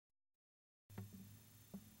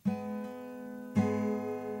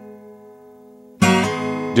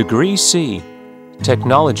Degree C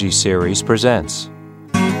Technology Series presents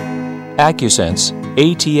AccuSense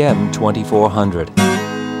ATM2400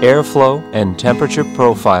 Airflow and Temperature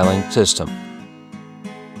Profiling System.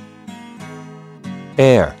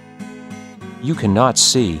 Air. You cannot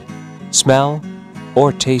see, smell,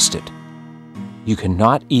 or taste it. You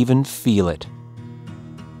cannot even feel it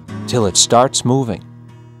till it starts moving.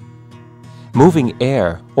 Moving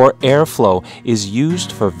air or airflow is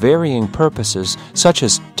used for varying purposes such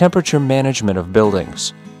as temperature management of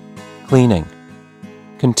buildings, cleaning,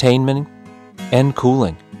 containment, and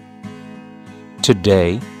cooling.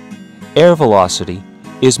 Today, air velocity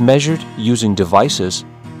is measured using devices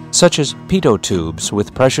such as pitot tubes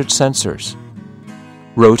with pressured sensors,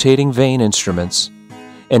 rotating vane instruments,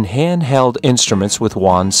 and handheld instruments with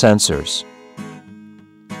wand sensors.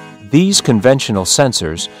 These conventional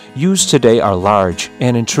sensors used today are large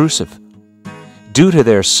and intrusive. Due to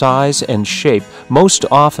their size and shape, most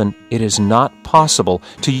often it is not possible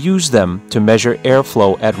to use them to measure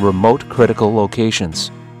airflow at remote critical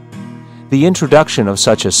locations. The introduction of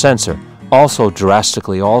such a sensor also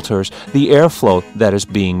drastically alters the airflow that is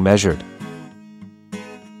being measured.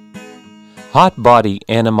 Hot body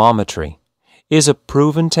anemometry is a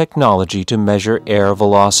proven technology to measure air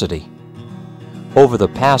velocity. Over the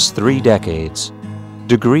past 3 decades,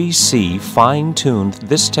 Degree C fine-tuned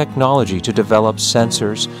this technology to develop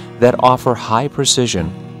sensors that offer high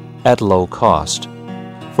precision at low cost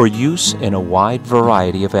for use in a wide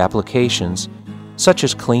variety of applications such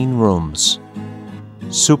as clean rooms,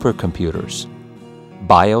 supercomputers,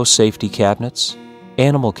 biosafety cabinets,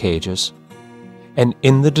 animal cages, and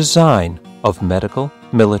in the design of medical,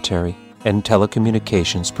 military, and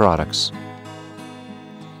telecommunications products.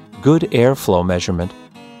 Good airflow measurement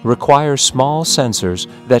requires small sensors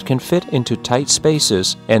that can fit into tight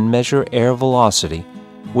spaces and measure air velocity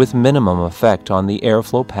with minimum effect on the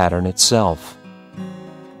airflow pattern itself.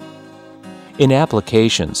 In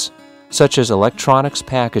applications such as electronics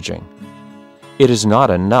packaging, it is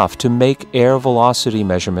not enough to make air velocity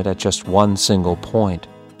measurement at just one single point.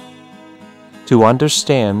 To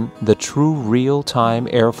understand the true real-time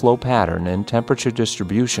airflow pattern and temperature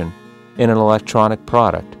distribution in an electronic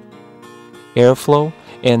product, airflow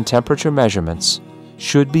and temperature measurements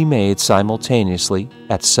should be made simultaneously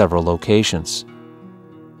at several locations.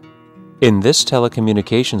 In this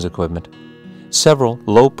telecommunications equipment, several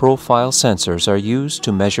low-profile sensors are used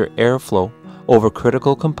to measure airflow over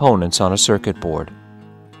critical components on a circuit board.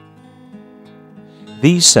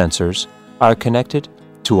 These sensors are connected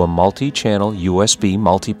to a multi-channel USB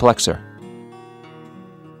multiplexer.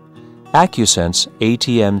 AccuSense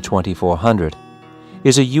ATM2400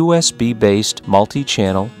 is a USB-based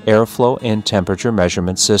multi-channel airflow and temperature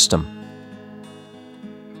measurement system.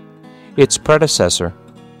 Its predecessor,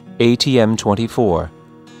 ATM24,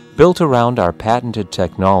 built around our patented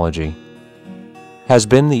technology, has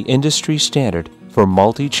been the industry standard for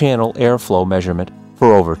multi-channel airflow measurement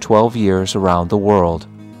for over 12 years around the world.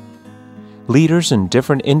 Leaders in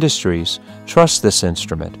different industries trust this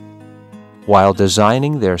instrument while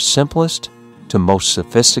designing their simplest to most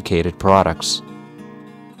sophisticated products.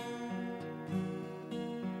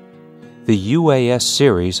 The UAS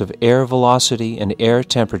series of air velocity and air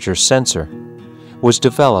temperature sensor was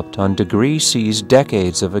developed on Degree C's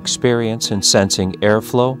decades of experience in sensing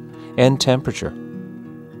airflow and temperature.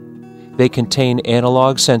 They contain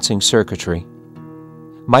analog sensing circuitry,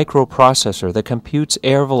 microprocessor that computes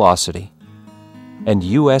air velocity, and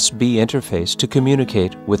USB interface to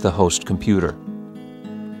communicate with the host computer.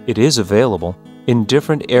 It is available in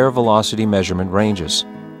different air velocity measurement ranges.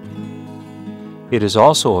 It is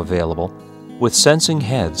also available with sensing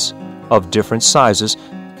heads of different sizes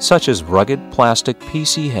such as rugged plastic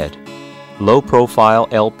PC head, low-profile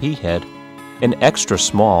LP head, and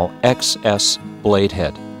extra-small XS blade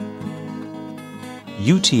head.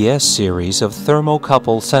 UTS series of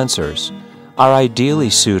thermocouple sensors are ideally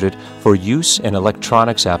suited for use in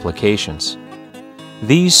electronics applications.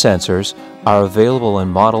 These sensors are available in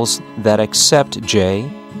models that accept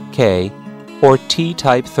J, K, or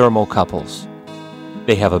T-type thermocouples.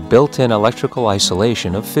 They have a built-in electrical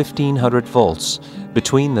isolation of 1500 volts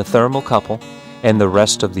between the thermocouple and the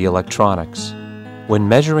rest of the electronics. When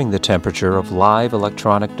measuring the temperature of live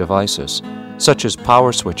electronic devices, such as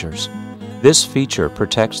power switchers, this feature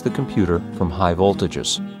protects the computer from high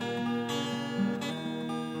voltages.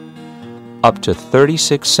 Up to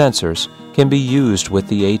 36 sensors can be used with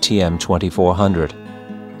the ATM2400.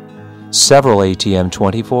 Several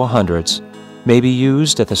ATM2400s may be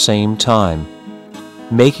used at the same time,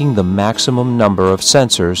 making the maximum number of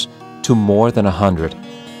sensors to more than 100.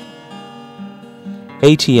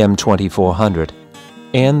 ATM2400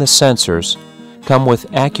 and the sensors come with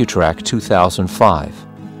AccuTrac 2005,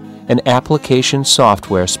 an application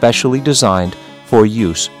software specially designed for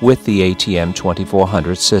use with the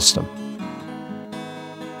ATM2400 system.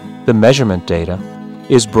 The measurement data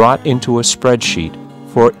is brought into a spreadsheet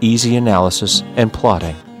for easy analysis and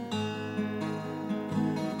plotting.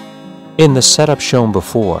 In the setup shown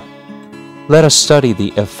before, let us study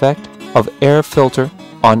the effect of air filter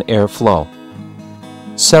on airflow.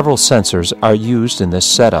 Several sensors are used in this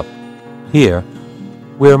setup. Here,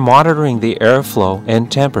 we're monitoring the airflow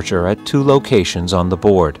and temperature at 2 locations on the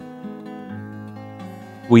board.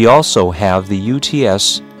 We also have the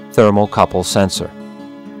UTS thermocouple sensor.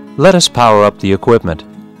 Let us power up the equipment.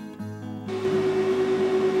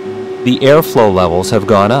 The airflow levels have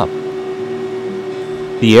gone up.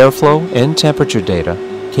 The airflow and temperature data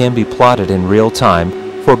can be plotted in real time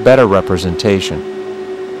for better representation.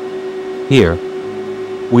 Here,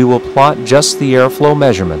 we will plot just the airflow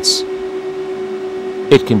measurements.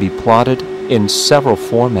 It can be plotted in several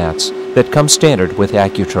formats that come standard with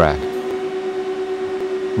AccuTrac.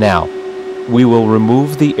 Now, we will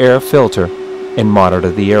remove the air filter and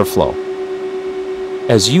monitor the airflow.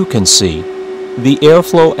 As you can see, the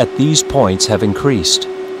airflow at these points have increased.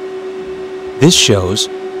 This shows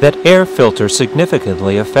that air filter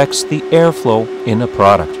significantly affects the airflow in a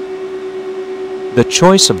product. The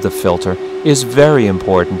choice of the filter is very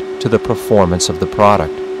important to the performance of the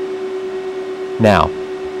product. Now,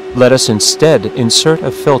 let us instead insert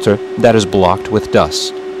a filter that is blocked with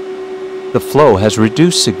dust. The flow has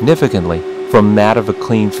reduced significantly from that of a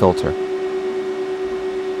clean filter.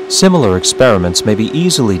 Similar experiments may be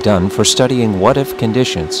easily done for studying what-if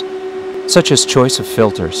conditions, such as choice of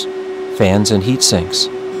filters, fans and heat sinks,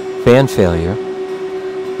 fan failure,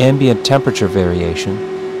 ambient temperature variation,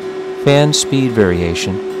 fan speed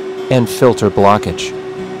variation, and filter blockage.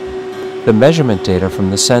 The measurement data from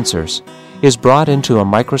the sensors is brought into a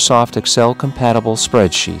Microsoft Excel-compatible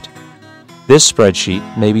spreadsheet. This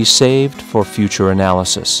spreadsheet may be saved for future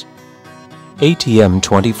analysis.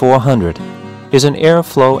 ATM2400 is an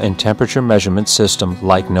airflow and temperature measurement system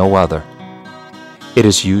like no other. It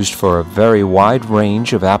is used for a very wide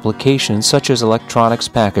range of applications such as electronics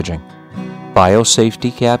packaging,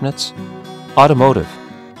 biosafety cabinets, automotive,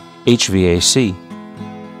 HVAC,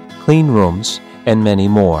 clean rooms, and many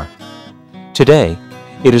more. Today,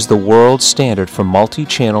 it is the world standard for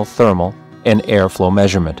multi-channel thermal and airflow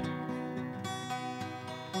measurement.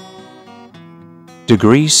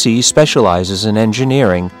 Degree C specializes in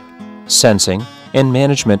engineering, sensing, and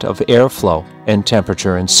management of airflow and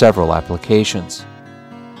temperature in several applications.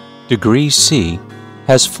 Degree C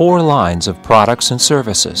has 4 lines of products and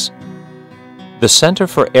services. The Center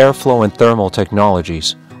for Airflow and Thermal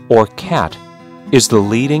Technologies, or CAT, is the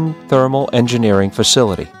leading thermal engineering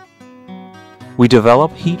facility. We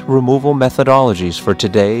develop heat removal methodologies for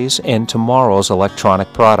today's and tomorrow's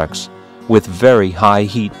electronic products with very high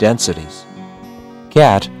heat densities.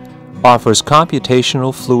 CAT offers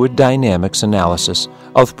computational fluid dynamics analysis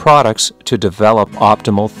of products to develop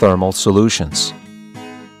optimal thermal solutions.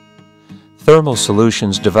 Thermal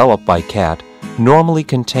solutions developed by CAT normally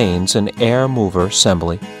contains an air mover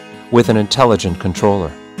assembly with an intelligent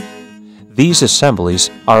controller. These assemblies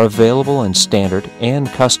are available in standard and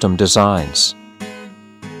custom designs.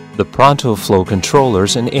 The Pronto Flow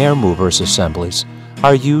controllers and air movers assemblies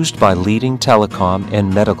are used by leading telecom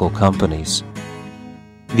and medical companies.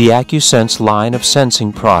 The AccuSense line of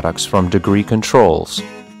sensing products from Degree Controls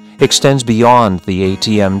extends beyond the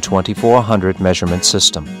ATM2400 measurement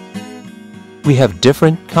system. We have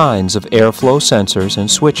different kinds of airflow sensors and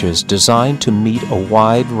switches designed to meet a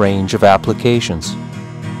wide range of applications.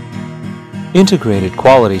 Integrated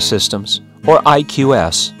Quality Systems, or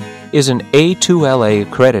IQS, is an A2LA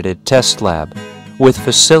accredited test lab with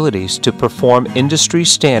facilities to perform industry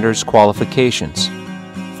standards qualifications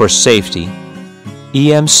for safety,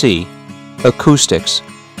 EMC, acoustics,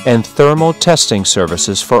 and thermal testing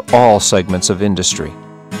services for all segments of industry.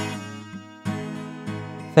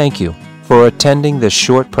 Thank you for attending this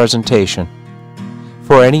short presentation.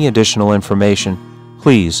 For any additional information,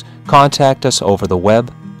 please contact us over the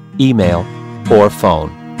web, email, or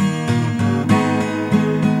phone.